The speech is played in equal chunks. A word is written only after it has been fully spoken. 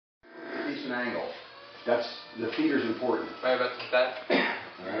an angle. That's, the feeder's important. Right about that.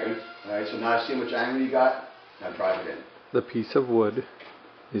 Alright, so now see how much angle you got? Now drive it in. The piece of wood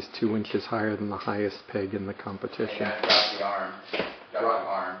is 2 inches higher than the highest peg in the competition. Drop the arm. Drop the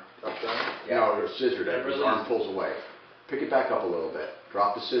arm. Drop the arm? Yeah. No, there's scissor there. His arm pulls away. Pick it back up a little bit.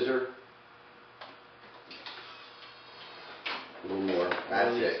 Drop the scissor. A little more.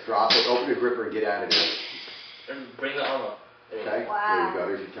 That's it. Drop it. Open the gripper and get out of there. And bring the arm up. Okay? Wow.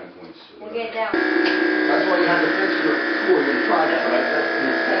 There you go. There's your 10 points. We'll get it down. That's why you have to fix your tool. You're going to try that, right? That's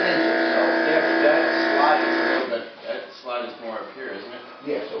 10 inches. So. Yeah, but that slide is a little bit, that slide is more up here, isn't it?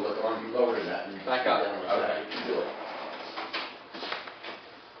 Yeah, so let the arm be lower than that. And back up. Okay. You can do it.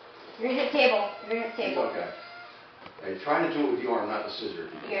 You're going to hit table. You're going to hit table. It's okay. Now, you're trying to do it with the arm, not the scissor.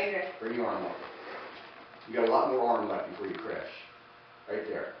 Yeah, you're good. Bring your arm up. You got a lot more arm left before you crash. Right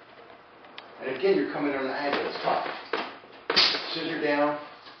there. And again, you're coming on an angle. It's tough. Scissor down.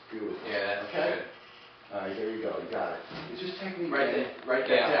 Beautiful. Yeah, that's okay. Good. All right, there you go. You got it. It's just technique. Right there. Right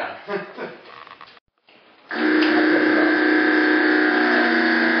down.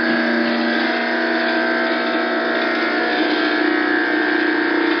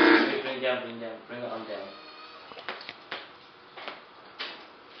 Bring down. Bring the arm down.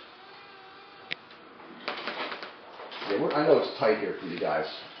 Yeah, I know it's tight here for you guys.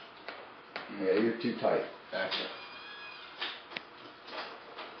 Yeah, you're too tight. Gotcha.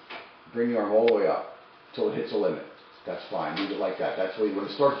 Bring your arm all the way up until it hits a limit. That's fine. Leave it like that. That's when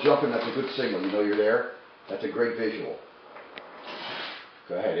it starts jumping. That's a good signal. You know you're there. That's a great visual.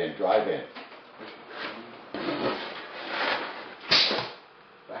 Go ahead and drive in.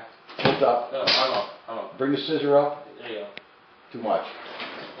 Back. Tilt up. No, arm up. Bring the scissor up. There you go. Too much.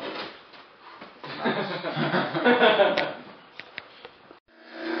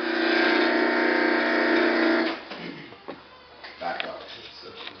 Back up.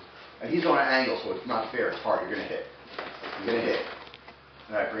 And he's on an angle, so it's not fair. It's hard. You're going to hit. You're going to hit.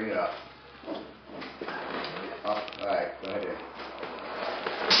 All right, bring it up. Up. All right, go ahead.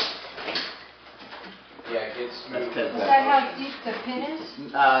 Yeah, get smooth. Is that how deep the pin is?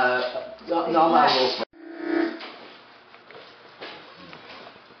 No, not a little.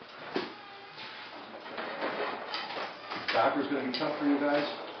 Backward's going to be tough for you guys?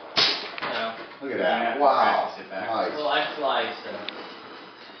 No. Look at that. Wow. Nice. Well, I fly, so.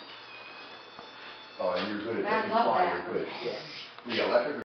 Oh, and you're good at I that. love Fine, that. you're good. Yeah. The electric